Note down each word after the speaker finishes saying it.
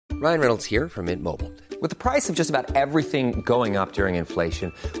Ryan Reynolds here from Mint Mobile. With the price of just about everything going up during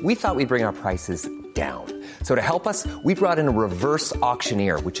inflation, we thought we'd bring our prices down. So to help us, we brought in a reverse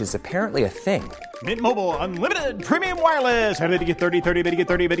auctioneer, which is apparently a thing. Mint Mobile Unlimited Premium Wireless. How to get 30, 30, bit to get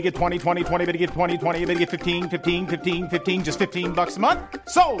 30, bit to get 20, 20, 20, bit to get 20, 20, bit to get 15, 15, 15, 15, just $15 a month?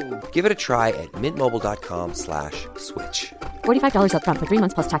 Sold! Give it a try at mintmobile.com/switch. $45 up front for 3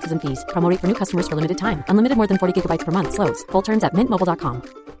 months plus taxes and fees. Promo rate for new customers for limited time. Unlimited more than 40 gigabytes per month. Slows full terms at mintmobile.com.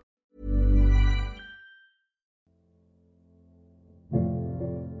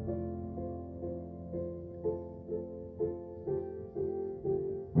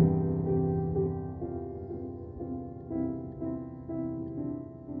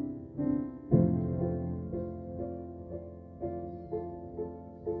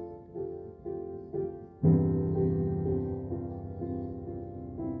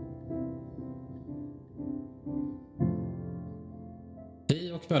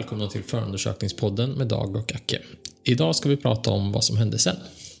 Hej och välkomna till förundersökningspodden med Dag och Acke. Idag ska vi prata om vad som hände sen.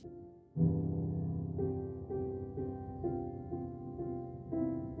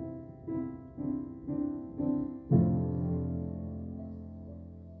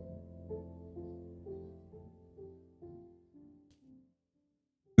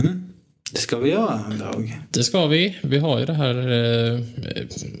 Det ska vi göra en dag. Det ska vi. Vi har ju det här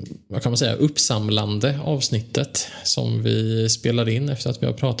vad kan man säga, uppsamlande avsnittet som vi spelar in efter att vi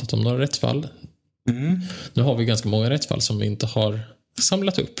har pratat om några rättsfall. Nu har vi ganska många rättsfall som vi inte har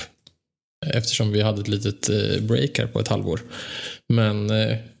samlat upp eftersom vi hade ett litet break här på ett halvår. Men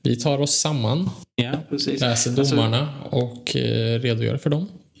vi tar oss samman, läser domarna och redogör för dem.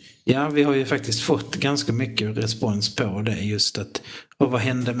 Ja, vi har ju faktiskt fått ganska mycket respons på det, just att och vad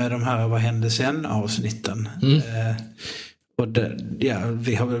hände med de här och vad hände sen avsnitten. Och det,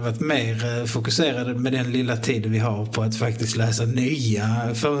 vi har väl varit mer fokuserade med den lilla tid vi har på att faktiskt läsa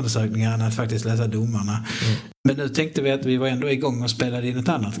nya förundersökningar än att faktiskt läsa domarna. Men nu tänkte vi att vi var ändå igång och spelade in ett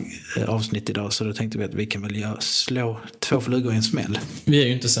annat avsnitt idag, så då tänkte vi att vi kan väl slå 2 flugor i en smäll. Vi är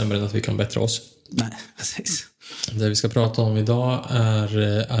ju inte sämre än att vi kan bättra oss. Nej, precis. Det vi ska prata om idag är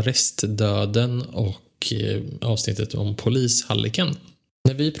arrestdöden och avsnittet om polishalliken.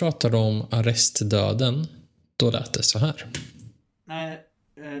 När vi pratade om arrestdöden, då lät det så här. Nej,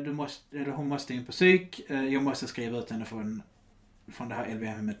 hon måste in på psyk. Jag måste skriva ut henne från det här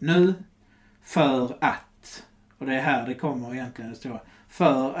LVM-et nu. För att, och det är här det kommer egentligen att stå,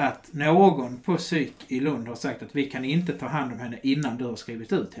 för att någon på psyk i Lund har sagt att vi kan inte ta hand om henne innan du har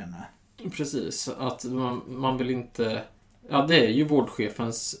skrivit ut henne. Precis, att man vill inte... Ja, det är ju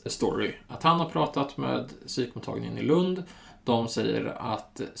vårdchefens story. Att han har pratat med psykmottagningen i Lund. De säger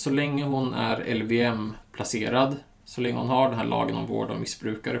att så länge hon är LVM-placerad, så länge hon har den här lagen om vård av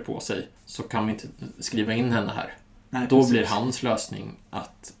missbrukare på sig, så kan vi inte skriva in henne här. Nej, då precis. blir hans lösning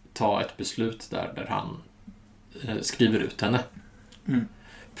att ta ett beslut där han skriver ut henne.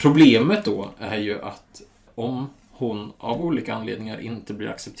 Problemet då är ju att om hon av olika anledningar inte blir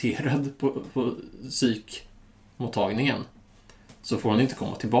accepterad på psykmottagningen, så får hon inte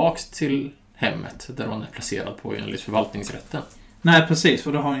komma tillbaks till hemmet där hon är placerad på enligt förvaltningsrätten. Nej, precis,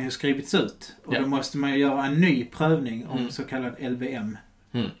 för då har hon ju skrivits ut. Och då måste man ju göra en ny prövning om så kallad LVM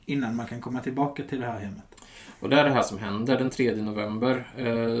innan man kan komma tillbaka till det här hemmet. Och det är det här som händer den 3 november.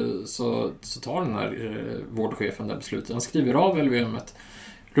 Så tar den här vårdchefen det beslutet. Han skriver av LVM-et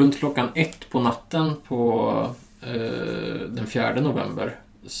runt klockan 1 på natten på den 4 november.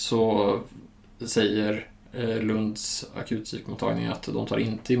 Så säger Lunds akutpsykmottagning att de tar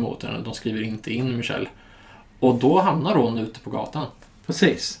inte emot henne. De skriver inte in Michelle. Och då hamnar hon ute på gatan.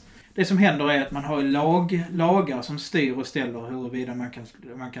 Precis. Det som händer är att man har lagar som styr och ställer huruvida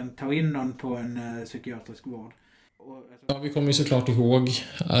man kan ta in någon på en psykiatrisk vård. Ja, vi kommer ju såklart ihåg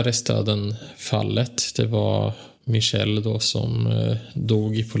arrestdöden-fallet. Det var Michelle då som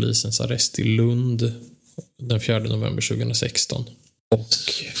dog i polisens arrest i Lund den 4 november 2016. Och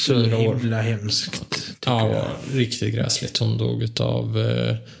 4 år. Himla hemskt. Ja, riktigt gräsligt. Hon dog av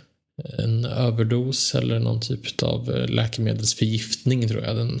en överdos eller någon typ av läkemedelsförgiftning, tror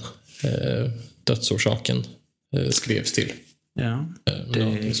jag den dödsorsaken skrevs till. Ja, det är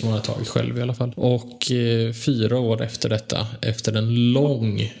någonting som hon har tagit själv i alla fall. Och 4 år efter detta, efter en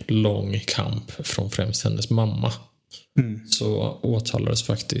lång kamp från främst hennes mamma, så åtalades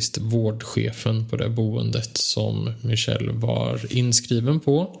faktiskt vårdchefen på det boendet som Michelle var inskriven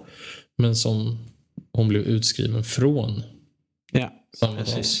på, men som hon blev utskriven från. Ja, samma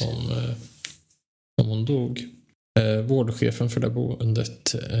dag som hon dog. Vårdchefen för det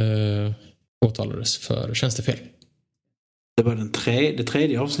boendet åtalades för tjänstefel. Det var det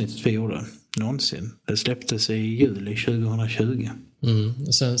tredje avsnittet vi gjorde någonsin. Det släpptes i juli 2020.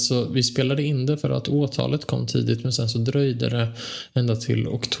 Sen så, vi spelade in det för att åtalet kom tidigt, men sen så dröjde det ända till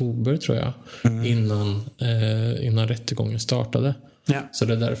oktober tror jag innan rättegången startade. Ja. Så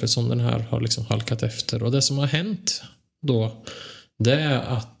det är därför som den här har liksom halkat efter. Och det som har hänt då, det är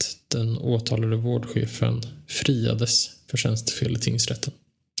att den åtalade vårdchefen friades för tjänstefel i tingsrätten.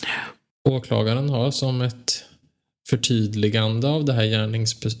 Åklagaren har som ett förtydligande av det här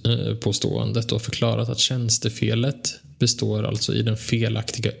gärningspåståendet och förklarat att tjänstefelet består alltså i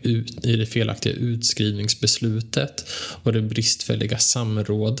det felaktiga utskrivningsbeslutet och det bristfälliga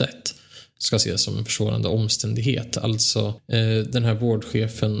samrådet ska ses som en försvårande omständighet. Alltså den här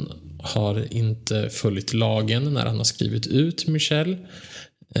vårdchefen har inte följt lagen när han har skrivit ut Michelle.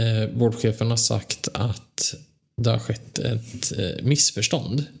 Vårdchefen har sagt att det har skett ett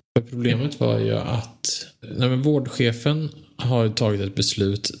missförstånd. För problemet var ju att vårdchefen har tagit ett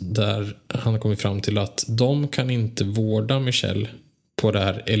beslut där han har kommit fram till att de kan inte vårda Michelle på det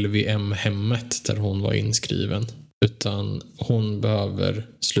här LVM-hemmet där hon var inskriven. Utan hon behöver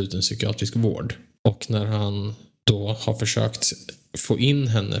sluten psykiatrisk vård. Och när han då har försökt få in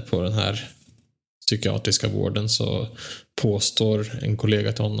henne på den här psykiatriska vården så påstår en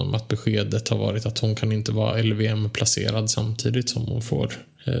kollega till honom att beskedet har varit att hon kan inte vara LVM-placerad samtidigt som hon får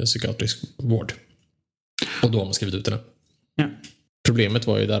psykiatrisk vård. Och då har man skrivit ut det. Ja. Problemet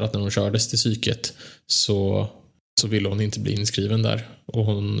var ju där att när hon kördes till psyket så ville hon inte bli inskriven där.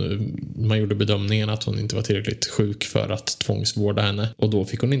 Och man gjorde bedömningen att hon inte var tillräckligt sjuk för att tvångsvårda henne. Och då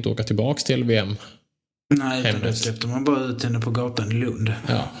fick hon inte åka tillbaka till LVM. Nej, utan då släppte man bara ut henne på gatan i Lund.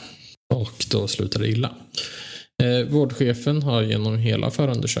 Ja, och då slutade det illa. Vårdchefen har genom hela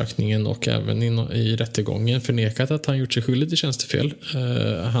förundersökningen och även i rättegången förnekat att han gjort sig skyldig till tjänstefel.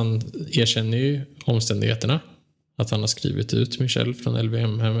 Han erkänner ju omständigheterna. Att han har skrivit ut Michelle från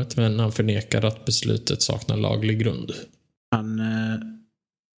LVM-hemmet. Men han förnekar att beslutet saknar laglig grund. Han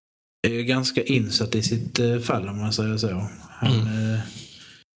är ju ganska insatt i sitt fall om man säger så. Han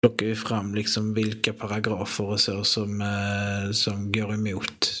plockar ju fram liksom vilka paragrafer och så som går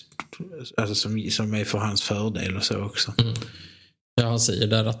emot. Alltså som är för hans fördel och så också. Ja, han säger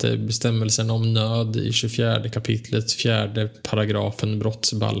där att det är bestämmelsen om nöd i 24 kapitlet 4 paragrafen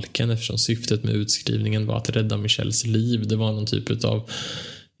brottsbalken, eftersom syftet med utskrivningen var att rädda Michelles liv. Det var någon typ av,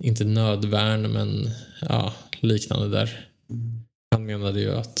 inte nödvärn, men ja, liknande där. Han menade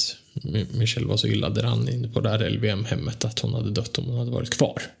ju att Michelle var så illa däran inne på det här LVM-hemmet att hon hade dött om hon hade varit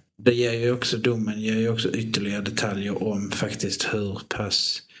kvar. Det ger ju också, domen ger ju också ytterligare detaljer om faktiskt hur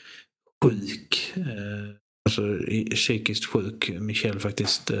pass sjuk, alltså psykiskt sjuk Michelle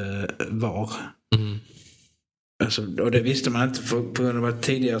faktiskt var. Alltså, och det visste man inte på grund av att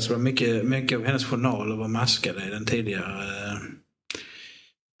tidigare så var mycket av hennes journaler var maskade i den tidigare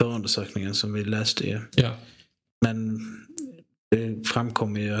förundersökningen som vi läste ju. Ja. Men det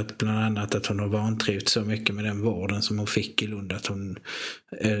framkommer ju att bland annat att hon har vantrivt så mycket med den vården som hon fick i Lund att hon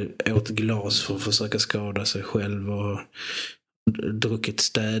åt glas för att försöka skada sig själv och druckit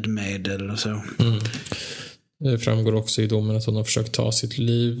städmedel och så. Det framgår också i domen att hon har försökt ta sitt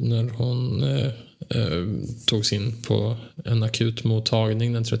liv när hon togs in på en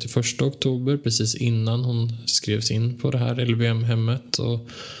akutmottagning den 31 oktober precis innan hon skrevs in på det här LVM-hemmet, och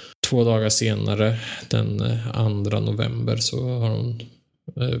 2 dagar senare den 2 november så har hon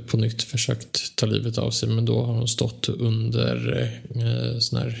på nytt försökt ta livet av sig, men då har hon stått under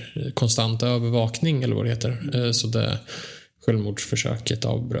sån här konstant övervakning eller vad det heter, så det självmordsförsöket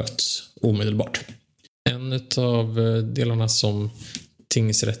avbröts omedelbart. En av delarna som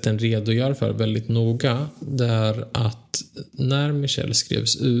tingsrätten redogör för väldigt noga, det är att när Michelle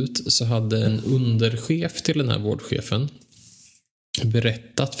skrevs ut så hade en underchef till den här vårdchefen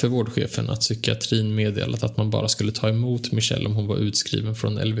berättat för vårdchefen att psykiatrin meddelat att man bara skulle ta emot Michelle om hon var utskriven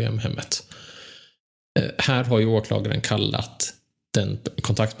från LVM-hemmet. Här har ju åklagaren kallat den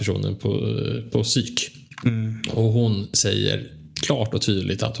kontaktpersonen på psyk. Och hon säger klart och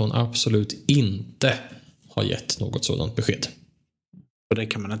tydligt att hon absolut inte har gett något sådant besked. Och det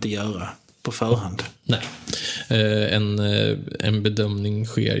kan man inte göra på förhand. Nej. En bedömning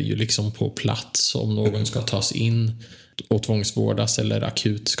sker ju liksom på plats om någon ska tas in och tvångsvårdas eller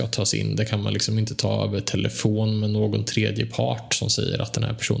akut ska tas in. Det kan man liksom inte ta över telefon med någon tredje part som säger att den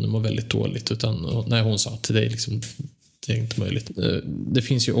här personen mår väldigt dåligt, utan när hon sa till dig liksom, det är inte möjligt. Det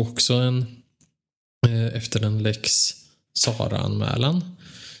finns ju också efter en Lex Sara-anmälan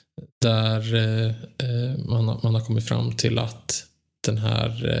där man har kommit fram till att den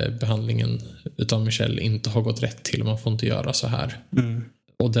här behandlingen utav Michelle inte har gått rätt till. Man får inte göra så här.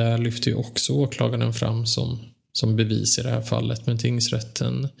 Och där lyfter ju också åklagaren fram som bevis i det här fallet. Men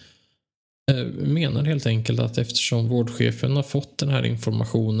tingsrätten Menar helt enkelt att eftersom vårdchefen har fått den här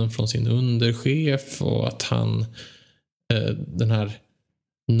informationen från sin underchef och att han den här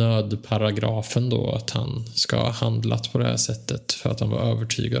nödparagrafen då, att han ska ha handlat på det här sättet för att han var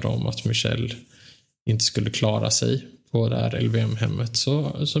övertygad om att Michelle inte skulle klara sig på det här LVM-hemmet,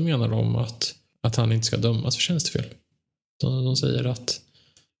 så menar de att han inte ska dömas för tjänstefel. De säger att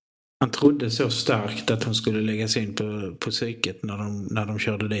han trodde så starkt att hon skulle läggas in på psyket när de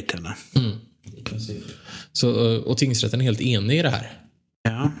körde dit henne. Mm. Så, och tingsrätten är helt enig i det här.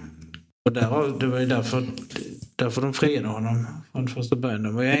 Ja, och det var ju därför de friade honom från första början.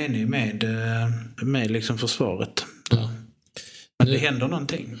 De var ju eniga med liksom försvaret. Ja. Men det händer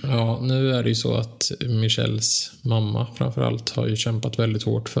någonting. Ja, nu är det ju så att Michelles mamma framförallt har ju kämpat väldigt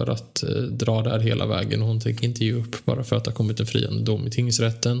hårt för att dra det här hela vägen. Hon tänker inte ge upp bara för att det har kommit en friande dom i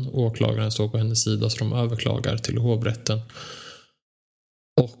tingsrätten. Åklagaren står på hennes sida så de överklagar till hovrätten.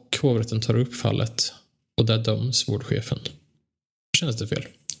 Och hovrätten tar upp fallet och där döms vårdchefen. Känns det fel?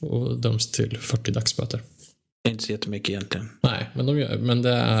 Och döms till 40 dagsböter. Det är inte så jättemycket egentligen. Nej, men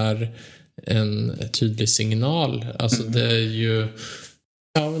det är en tydlig signal. Alltså det är ju...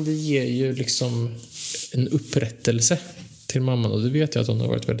 Ja, men det ger ju liksom en upprättelse till mamman. Och det vet jag att hon har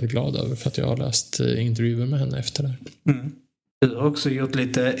varit väldigt glad över för att jag har läst intervjuer med henne efter det. Mm. Du har också gjort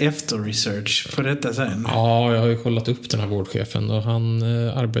lite efterresearch på detta sen. Ja, jag har ju kollat upp den här vårdchefen och han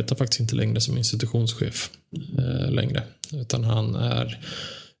arbetar faktiskt inte längre som institutionschef längre. Utan han är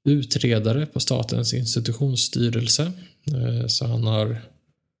utredare på Statens institutionsstyrelse. Så han har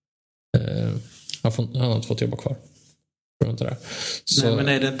inte fått jobba kvar. Så, nej, men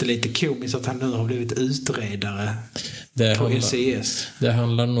är det inte lite komiskt att han nu har blivit utredare på SIS? Det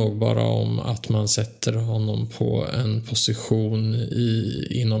handlar nog bara om att man sätter honom på en position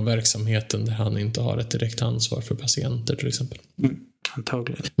inom verksamheten där han inte har ett direkt ansvar för patienter till exempel.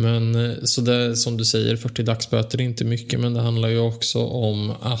 Antagligen. Men så det, som du säger, 40 dagsböter är inte mycket, men det handlar ju också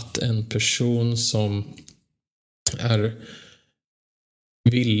om att en person som är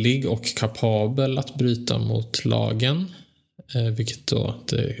villig och kapabel att bryta mot lagen, vilket då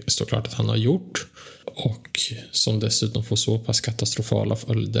det står klart att han har gjort, och som dessutom får så pass katastrofala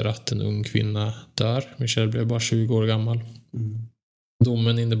följder att en ung kvinna dör. Michelle blev bara 20 år gammal.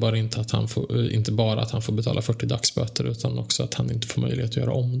 Domen innebär inte bara att han får betala 40 dagsböter utan också att han inte får möjlighet att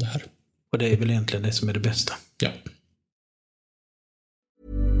göra om det här. Och det är väl egentligen det som är det bästa. Ja.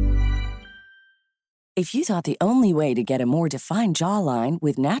 If you thought the only way to get a more defined jawline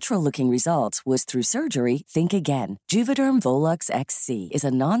with natural-looking results was through surgery, think again. Juvederm Volux XC is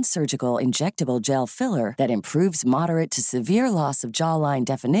a non-surgical injectable gel filler that improves moderate to severe loss of jawline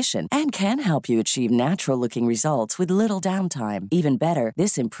definition and can help you achieve natural-looking results with little downtime. Even better,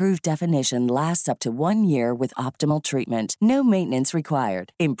 this improved definition lasts up to 1 year with optimal treatment. No maintenance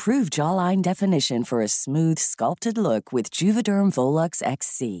required. Improve jawline definition for a smooth, sculpted look with Juvederm Volux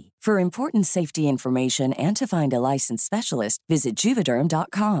XC. For important safety information and to find a licensed specialist, visit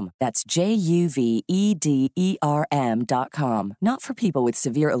Juvederm.com. That's JUVEDERM.com. Not for people with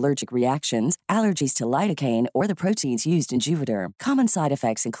severe allergic reactions, allergies to lidocaine, or the proteins used in Juvederm. Common side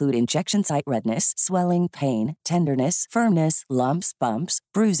effects include injection site redness, swelling, pain, tenderness, firmness, lumps, bumps,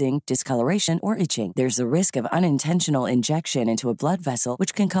 bruising, discoloration, or itching. There's a risk of unintentional injection into a blood vessel,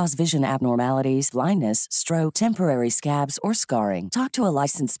 which can cause vision abnormalities, blindness, stroke, temporary scabs, or scarring. Talk to a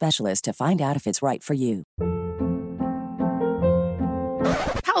licensed specialist to find out if it's right for you.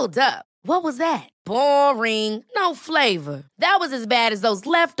 Hold up. What was that? Boring. No flavor. That was as bad as those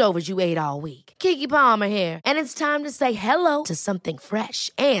leftovers you ate all week. Keke Palmer here, and it's time to say hello to something fresh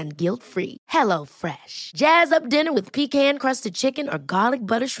and guilt-free. Hello Fresh. Jazz up dinner with pecan-crusted chicken or garlic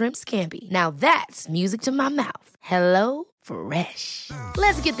butter shrimp scampi. Now that's music to my mouth. Hello Fresh.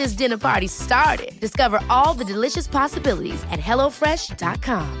 Let's get this dinner party started. Discover all the delicious possibilities at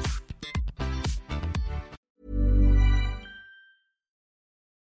hellofresh.com.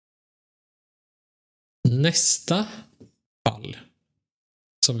 Nästa fall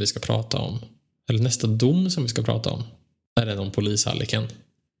som vi ska prata om, eller nästa dom som vi ska prata om, är den om polishalliken.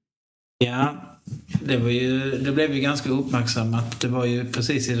 Ja, det blev ju ganska uppmärksammat. Det var ju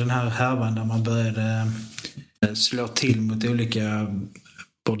precis i den här härvan där man började slå till mot olika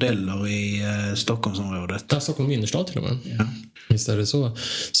bordeller i Stockholmsområdet. Ja, Stockholm innerstad till och med. Ja. Visst är det så.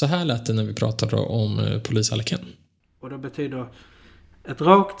 Så här lät det när vi pratade om polishalliken. Och då betyder ett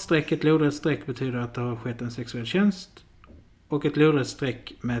rakt streck, ett lodrätt streck betyder att det har skett en sexuell tjänst. Och ett lodrätt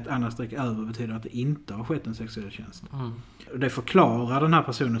streck med ett annat streck över betyder att det inte har skett en sexuell tjänst. Och det förklarar den här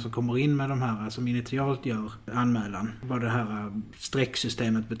personen som kommer in med de här, som initialt gör anmälan, vad det här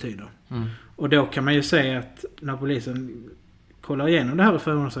strecksystemet betyder. Och då kan man ju säga att när polisen kollar igenom det här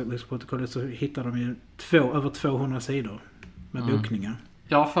förundersökningsprotokollet så hittar de ju över 200 sidor med bokningar.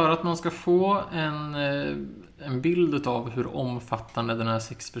 Ja, för att man ska få en bild av hur omfattande den här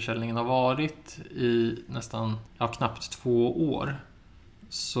sexförsäljningen har varit i nästan knappt 2 år,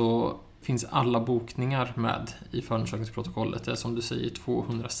 så finns alla bokningar med i förundersökningsprotokollet. Det är som du säger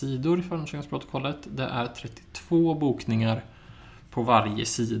 200 sidor i förundersökningsprotokollet. Det är 32 bokningar på varje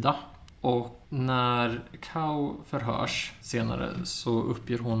sida. Och när Kao förhörs senare så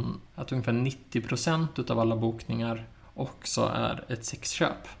uppger hon att ungefär 90% av alla bokningar också är ett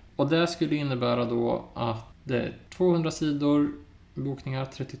sexköp. Och det skulle innebära då att det är 200 sidor bokningar,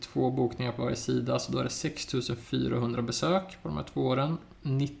 32 bokningar på varje sida, så då är det 6400 besök på de här 2 åren.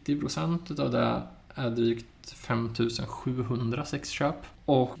 90% av det är drygt 5700 sexköp.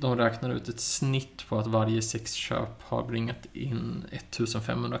 Och de räknar ut ett snitt på att varje sexköp har bringat in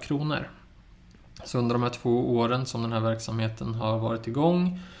 1500 kronor. Så under de här 2 åren som den här verksamheten har varit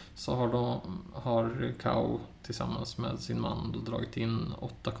igång så har Kao tillsammans med sin man då dragit in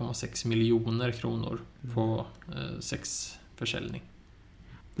 8,6 miljoner kronor på sexförsäljning.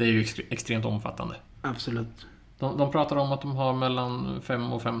 Det är ju extremt omfattande. Absolut. De pratar om att de har mellan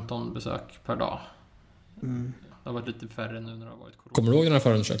 5 och 15 besök per dag. Det har varit lite färre nu när det har varit corona. Kommer du ihåg den här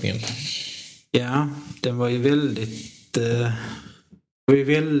förundersökningen? Ja, den var ju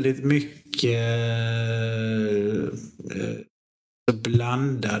väldigt mycket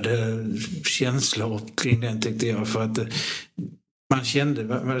blandade känslor kring den, tyckte jag. För att jag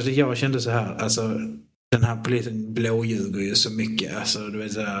kände så här, alltså den här polisen blåljuger ju så mycket. Alltså, du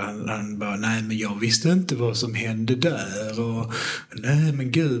vet, så här, han bara, nej men jag visste inte vad som hände där. Och nej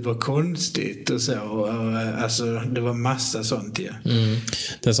men gud vad konstigt och så. Och, alltså det var massa sånt ju.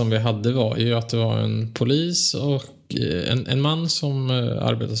 Det som vi hade var ju att det var en polis och en man som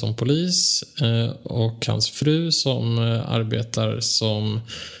arbetar som polis och hans fru som arbetar som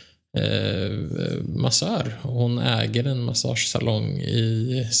massör. Hon äger en massagesalong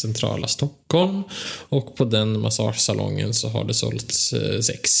i centrala Stockholm, och på den massagesalongen så har det sålts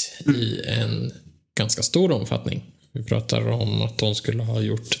sex i en ganska stor omfattning. Vi pratar om att de skulle ha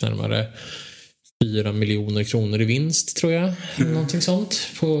gjort närmare 4 miljoner kronor i vinst, tror jag, någonting sånt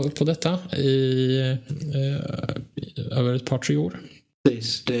på detta över ett par 3 år.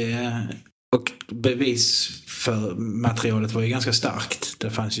 Precis, och bevis för materialet var ju ganska starkt. Det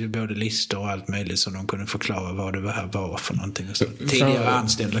fanns ju både listor och allt möjligt som de kunde förklara vad det här var för någonting. Så tidigare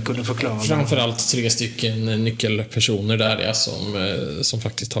anställda kunde förklara. Framförallt 3 stycken nyckelpersoner där, ja, som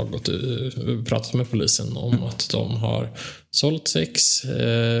faktiskt har pratat med polisen om att de har sålt sex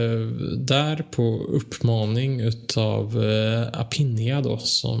där på uppmaning utav Apinja då,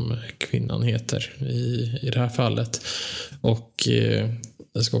 som kvinnan heter i det här fallet. Och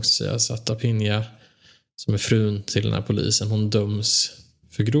det ska också sägas att Apinja, som är frun till den här polisen, hon döms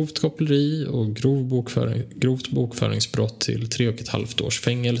för grovt koppleri och grovt bokföringsbrott till 3,5 års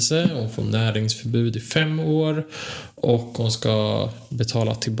fängelse. Hon får näringsförbud i 5 år och hon ska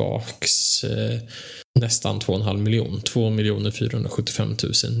betala tillbaks nästan 2,5 miljoner, 2 475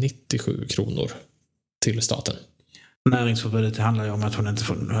 097 kronor till staten. Näringsförbudet handlar ju om att hon inte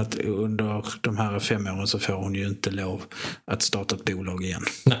får, att under de här 5 åren så får hon ju inte lov att starta ett bolag igen.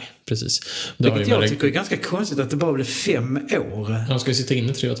 Nej, precis. Vilket jag tycker är ganska konstigt att det bara blir 5 år. Hon ska ju sitta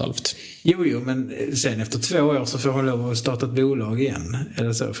inne 3,5. Jo, men sen efter 2 år så får hon lov att starta ett bolag igen.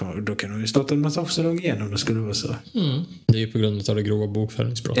 Eller så, då kan hon ju starta en massagesalong igen om det skulle vara så. Det är ju på grund av det grova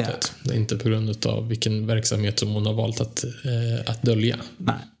bokföringsbrottet. Ja. Det är inte på grund av vilken verksamhet som hon har valt att dölja.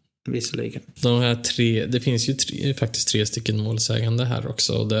 Nej. Visserligen. De här 3, det finns ju faktiskt 3 stycken målsägande här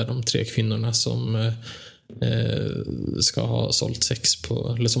också, och det är de 3 kvinnorna som ska ha sålt sex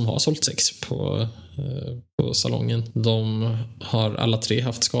eller som har sålt sex på salongen. De har alla 3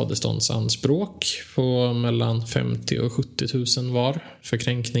 haft skadeståndsanspråk på mellan 50 och 70 000 var för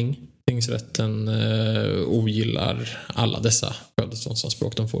kränkning. Tingsrätten ogillar alla dessa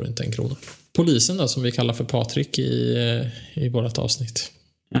skadeståndsanspråk. De får inte 1 krona. Polisen då, som vi kallar för Patrik i vårt avsnitt.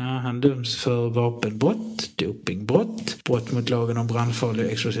 Ja, han döms för vapenbrott, dopingbrott, brott mot lagen om brandfarliga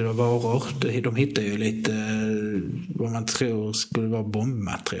och explosiva varor. De hittar ju lite vad man tror skulle vara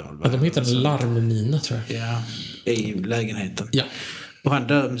bombmaterial. Ja, de hittade en larmmina, tror jag. Ja, i lägenheten. Ja. Och han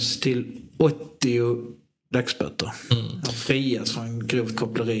döms till 80 dagsböter. Han frias från grovt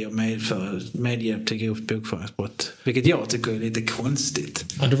koppleri och medhjälp till grovt bokföringsbrott. Vilket jag tycker är lite konstigt.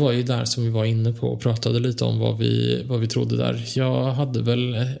 Ja, det var ju där som vi var inne på och pratade lite om vad vi trodde där. Jag hade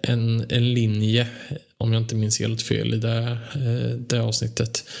väl en linje, om jag inte minns helt fel, i det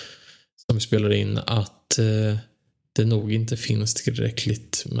avsnittet som vi spelade in, att det nog inte finns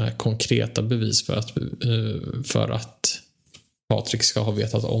tillräckligt med konkreta bevis för att Patrik ska ha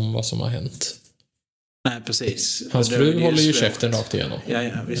vetat om vad som har hänt. Nej, precis. Hans fru håller ju käften rakt igenom.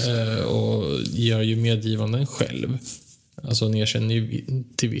 Ja, visst. Och gör ju medgivanden själv. Alltså hon erkänner ju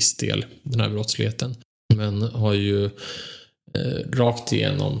till viss del den här brottsligheten. Men har ju rakt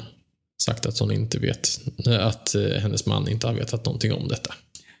igenom sagt att hon inte vet, att hennes man inte har vetat någonting om detta.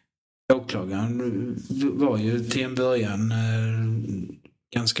 Åklagaren var ju till en början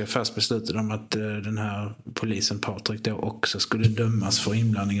ganska fast beslutad om att den här polisen Patrik då också skulle dömas för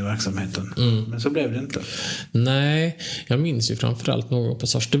inblandning i verksamheten. Men så blev det inte. Nej, jag minns ju framförallt någon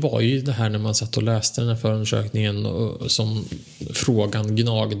passage. Det var ju det här när man satt och läste den här förundersökningen och som frågan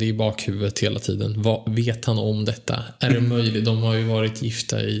gnagde i bakhuvudet hela tiden. Vet han om detta? Är det möjligt? De har ju varit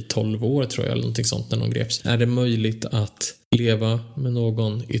gifta i 12 år tror jag eller någonting sånt när de greps. Är det möjligt att leva med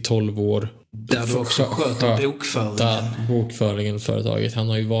någon i 12 år? Där du också sköter bokföringen företaget. Han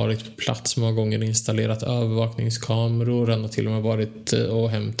har ju varit på plats många gånger, installerat övervakningskameror. Han har till och med varit och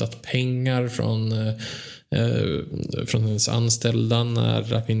hämtat pengar från hennes anställda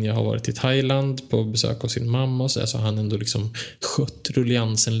när Aphinya har varit i Thailand på besök hos sin mamma. Så har han ändå liksom skött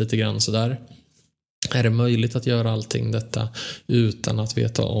rulliansen lite grann sådär. Är det möjligt att göra allting detta utan att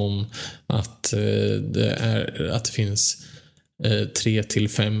veta om att det finns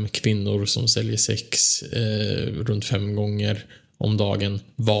 3-5 kvinnor som säljer sex runt 5 gånger om dagen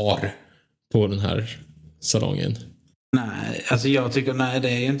var på den här salongen? Nej, alltså jag tycker det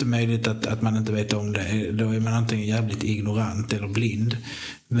är inte möjligt att man inte vet om det. Då är man antingen jävligt ignorant eller blind.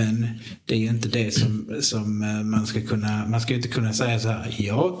 Men det är ju inte det som man ska kunna... Man ska ju inte kunna säga så här,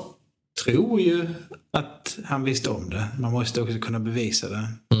 jag tror ju att han visste om det. Man måste också kunna bevisa det.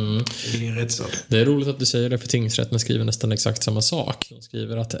 Det är en rättssak. Det är roligt att du säger det, för tingsrätten skriver nästan exakt samma sak. De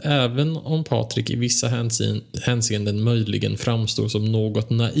skriver att även om Patrik i vissa hänseenden möjligen framstår som något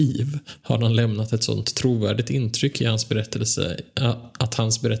naiv har han lämnat ett sånt trovärdigt intryck i hans berättelse att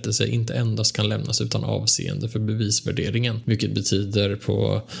hans berättelse inte endast kan lämnas utan avseende för bevisvärderingen. Vilket betyder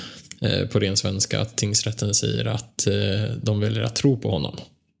på ren svenska att tingsrätten säger att de väljer att tro på honom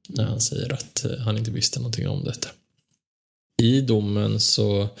när han säger att han inte visste någonting om detta. I domen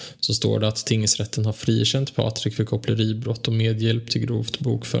så står det att tingsrätten har frikänt Patrik för koppleribrott och medhjälp till grovt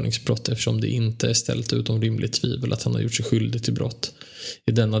bokföringsbrott eftersom det inte är ställt utom rimligt tvivel att han har gjort sig skyldig till brott.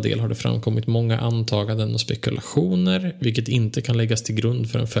 I denna del har det framkommit många antaganden och spekulationer, vilket inte kan läggas till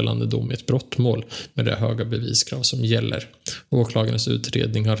grund för en fällande dom i ett brottmål med det höga beviskrav som gäller. Åklagarens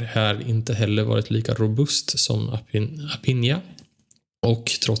utredning har här inte heller varit lika robust som Aphinya.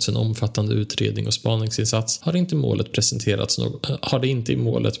 Och trots en omfattande utredning och spaningsinsats har det inte i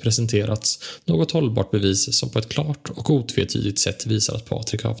målet presenterats något hållbart bevis som på ett klart och otvetydigt sätt visar att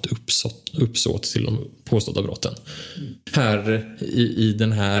Patrik har haft uppsåt till de påstådda brotten. Här i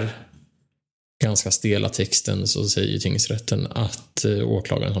den här ganska stela texten så säger tingsrätten att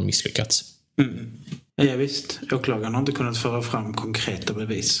åklagaren har misslyckats. Ja visst, åklagaren har inte kunnat föra fram konkreta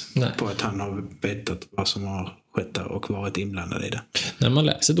bevis på att han har vetat vad som har skett och varit inblandad i det. När man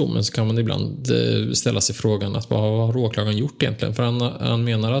läser domen så kan man ibland ställa sig frågan att vad har åklagaren gjort egentligen? För han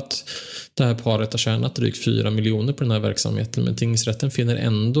menar att det här paret har tjänat drygt 4 miljoner på den här verksamheten, men tingsrätten finner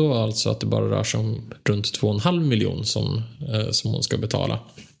ändå alltså att det bara rör sig om runt 2,5 miljoner som hon ska betala.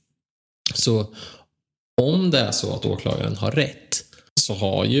 Så om det är så att åklagaren har rätt så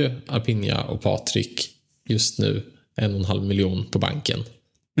har ju Aphinya och Patrik just nu 1,5 miljon på banken.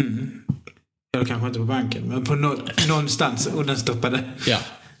 Eller kanske inte på banken, men på någonstans undanstoppade. Ja,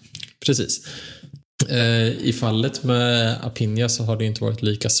 precis. I fallet med Aphinya så har det inte varit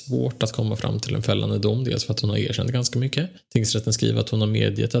lika svårt att komma fram till en fällande dom. Dels för att hon har erkänt ganska mycket. Tingsrätten skriver att hon har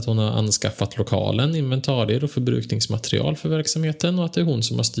medgett att hon har anskaffat lokalen, inventarier och förbrukningsmaterial för verksamheten och att det är hon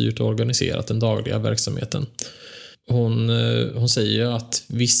som har styrt och organiserat den dagliga verksamheten. Hon säger ju att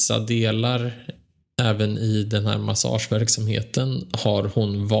vissa delar även i den här massageverksamheten har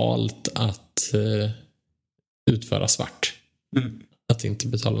hon valt att utföra svart. Att inte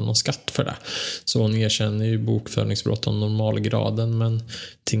betala någon skatt för det. Så hon erkänner ju bokföringsbrott av normalgraden, men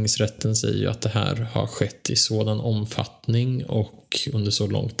tingsrätten säger ju att det här har skett i sådan omfattning och under så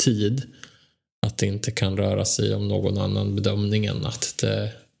lång tid att det inte kan röra sig om någon annan bedömning än att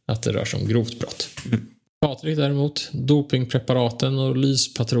det rör sig om grovt brott. Patrik däremot, dopingpreparaten och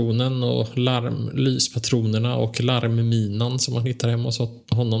lyspatronerna och larmminan som man hittar hemma hos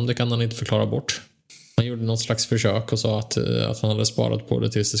honom, det kan han inte förklara bort. Han gjorde något slags försök och sa att han hade sparat på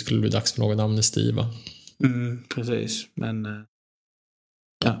det tills det skulle bli dags för någon amnesti, va? Precis, men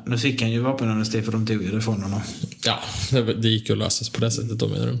nu fick han ju vapenamnesti för de tog ju det från honom. Ja, det gick ju att lösas på det sättet då,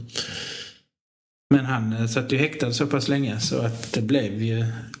 menar du? Men han satt ju häktad så pass länge så att det blev ju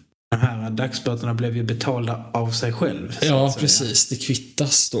De här dagsböterna blev ju betalda av sig själv. Ja, precis. Det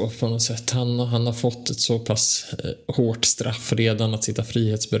kvittas då på något sätt. Han har fått ett så pass hårt straff redan att sitta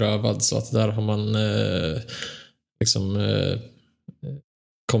frihetsberövad, så att där har man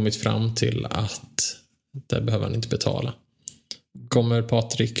kommit fram till att det behöver han inte betala. Kommer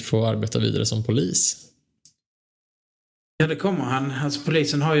Patrik få arbeta vidare som polis? Ja, det kommer han. Alltså,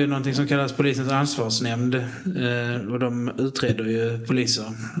 polisen har ju någonting som kallas polisens ansvarsnämnd. Och de utreder ju poliser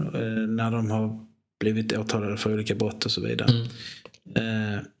när de har blivit åtalade för olika brott och så vidare.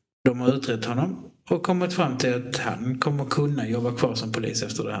 De har utrett honom och kommit fram till att han kommer kunna jobba kvar som polis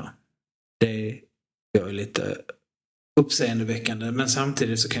efter det här. Det är lite uppseendeväckande, men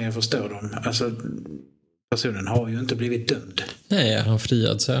samtidigt så kan jag förstå dem. Alltså, personen har ju inte blivit dömd. Nej, han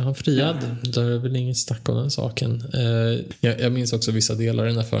friad så är han friad. Ja. Det är väl inget snack om den saken. Jag minns också vissa delar i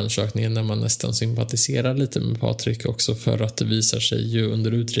den här förundersökningen när man nästan sympatiserar lite med Patrik också, för att det visar sig ju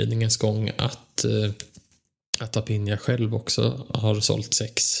under utredningens gång att Apinha själv också har sålt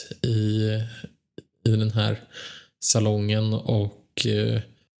sex i den här salongen, och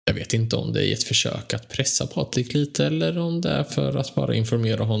jag vet inte om det är ett försök att pressa Patrik lite eller om det är för att bara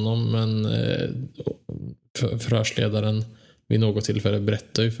informera honom, men förhörsledaren vid något tillfälle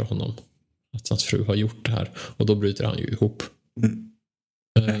berättar ju för honom att hans fru har gjort det här, och då bryter han ju ihop.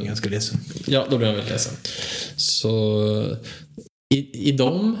 Jag är ganska ledsen. Ja, då blir han väldigt ledsen. Så i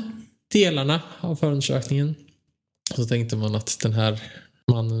de delarna av förundersökningen så tänkte man att den här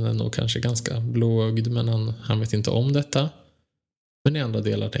mannen är nog kanske ganska blåögd, men han vet inte om detta. Men i andra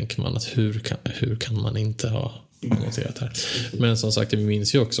delar tänker man att hur kan man inte ha noterat här. Men som sagt, vi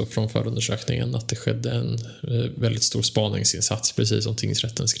minns ju också från förundersökningen att det skedde en väldigt stor spaningsinsats, precis som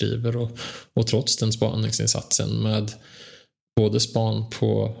tingsrätten skriver, och trots den spaningsinsatsen med både span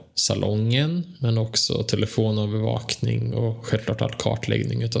på salongen men också telefonövervakning och självklart all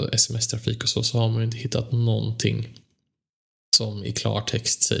kartläggning av sms-trafik och så har man ju inte hittat någonting som i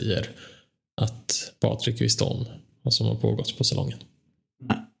klartext säger att Patrik visste om vad som har pågått på salongen.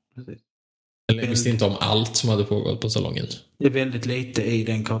 Nej, precis. Eller visste inte om allt som hade pågått på salongen. Det är väldigt lite i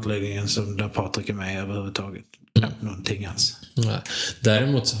den kartläggningen som där Patrik är med överhuvudtaget. Någonting alls. Nej.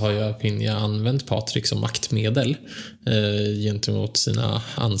 Däremot har ju Apinha använt Patrik som maktmedel gentemot sina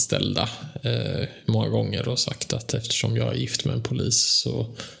anställda många gånger och sagt att eftersom jag är gift med en polis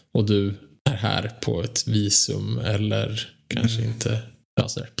och du är här på ett visum eller kanske inte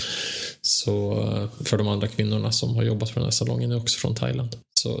så för de andra kvinnorna som har jobbat på den här salongen är också från Thailand.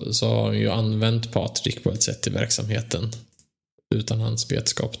 Så har han ju använt Patrik på ett sätt i verksamheten utan hans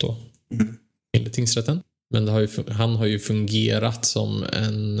vetskap då. Enligt tingsrätten. Men han har ju fungerat som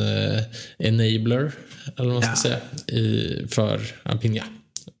en enabler, eller vad man ska säga, för Apinha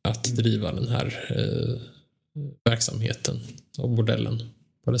att driva den här verksamheten och bordellen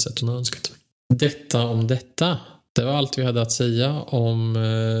på det sätt hon har önskat. Detta om detta. Det var allt vi hade att säga om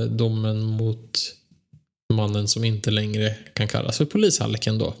domen mot mannen som inte längre kan kallas för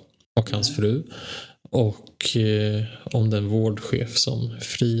polishalliken då, och hans fru, och om den vårdchef som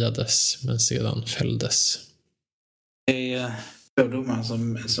friades men sedan fälldes. Det är två domar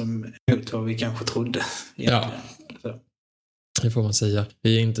som mot vad vi kanske trodde egentligen. Ja. Det får man säga.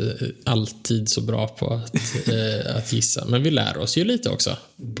 Vi är inte alltid så bra på att gissa, men vi lär oss ju lite också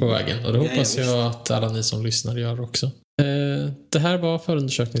på vägen, och det hoppas jag att alla ni som lyssnar gör också. Det här var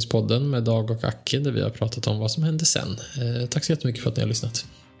förundersökningspodden med Dag och Acke, där vi har pratat om vad som hände sen. Tack så jättemycket för att ni har lyssnat.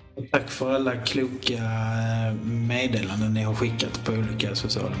 Tack för alla kloka meddelanden ni har skickat på olika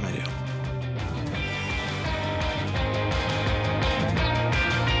sociala medier.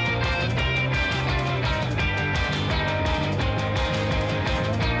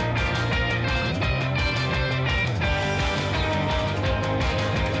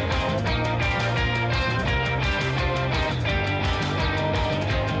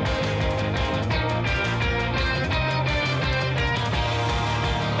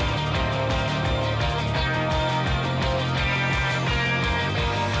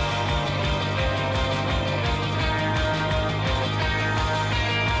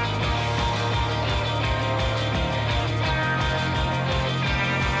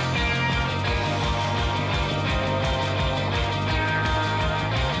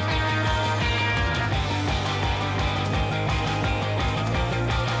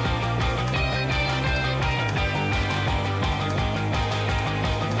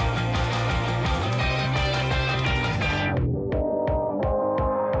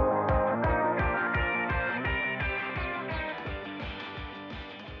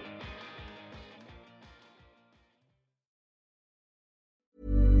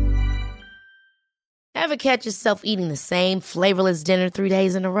 Ever catch yourself eating the same flavorless dinner 3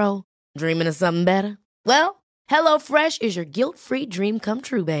 days in a row? Dreaming of something better? Well, HelloFresh is your guilt-free dream come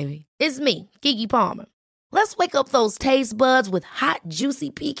true, baby. It's me, Keke Palmer. Let's wake up those taste buds with hot, juicy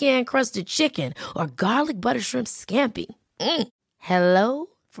pecan-crusted chicken or garlic butter shrimp scampi. Hello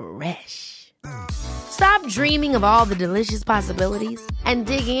Fresh. Stop dreaming of all the delicious possibilities and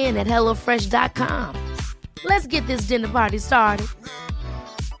dig in at HelloFresh.com. Let's get this dinner party started.